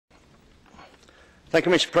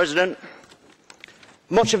Mr. President.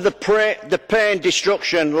 Much of the pain,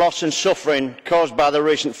 destruction, loss and suffering caused by the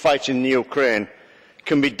recent fighting in Ukraine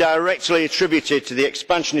can be directly attributed to the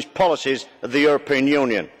expansionist policies of the European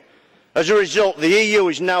Union. As a result, the EU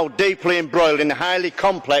is now deeply embroiled in a highly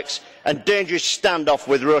complex and dangerous standoff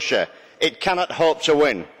with Russia it cannot hope to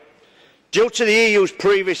win. Due to the EU's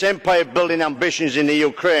previous empire-building ambitions in the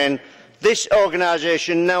Ukraine, this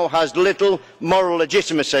organisation now has little moral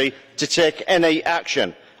legitimacy to take any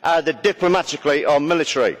action, either diplomatically or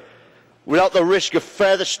militarily, without the risk of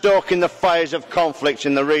further stoking the fires of conflict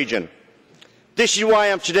in the region. This is why I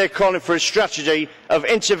am today calling for a strategy of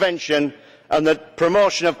intervention and the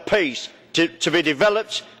promotion of peace to be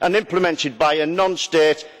developed and implemented by a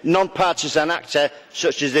non-state, non-partisan actor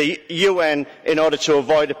such as the UN in order to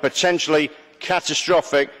avoid a potentially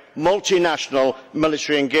catastrophic multinational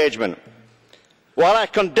military engagement. While I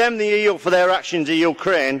condemn the EU for their actions in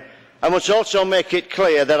Ukraine, I must also make it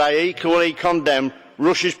clear that I equally condemn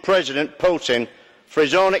Russia's President Putin for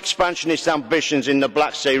his own expansionist ambitions in the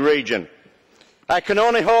Black Sea region. I can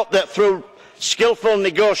only hope that through skilful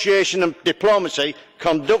negotiation and diplomacy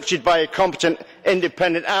conducted by a competent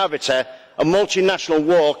independent arbiter, a multinational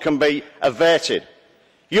war can be averted.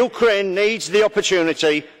 Ukraine needs the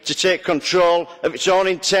opportunity to take control of its own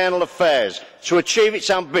internal affairs to achieve its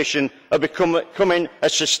ambition of becoming a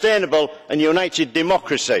sustainable and united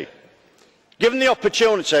democracy. Given the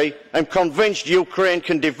opportunity, I am convinced Ukraine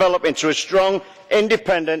can develop into a strong,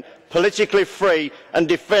 independent, politically free and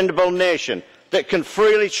defendable nation that can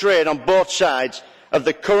freely trade on both sides of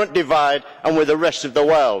the current divide and with the rest of the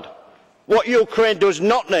world. What Ukraine does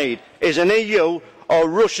not need is an EU or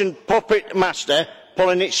Russian puppet master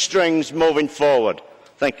pulling its strings moving forward.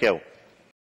 Thank you.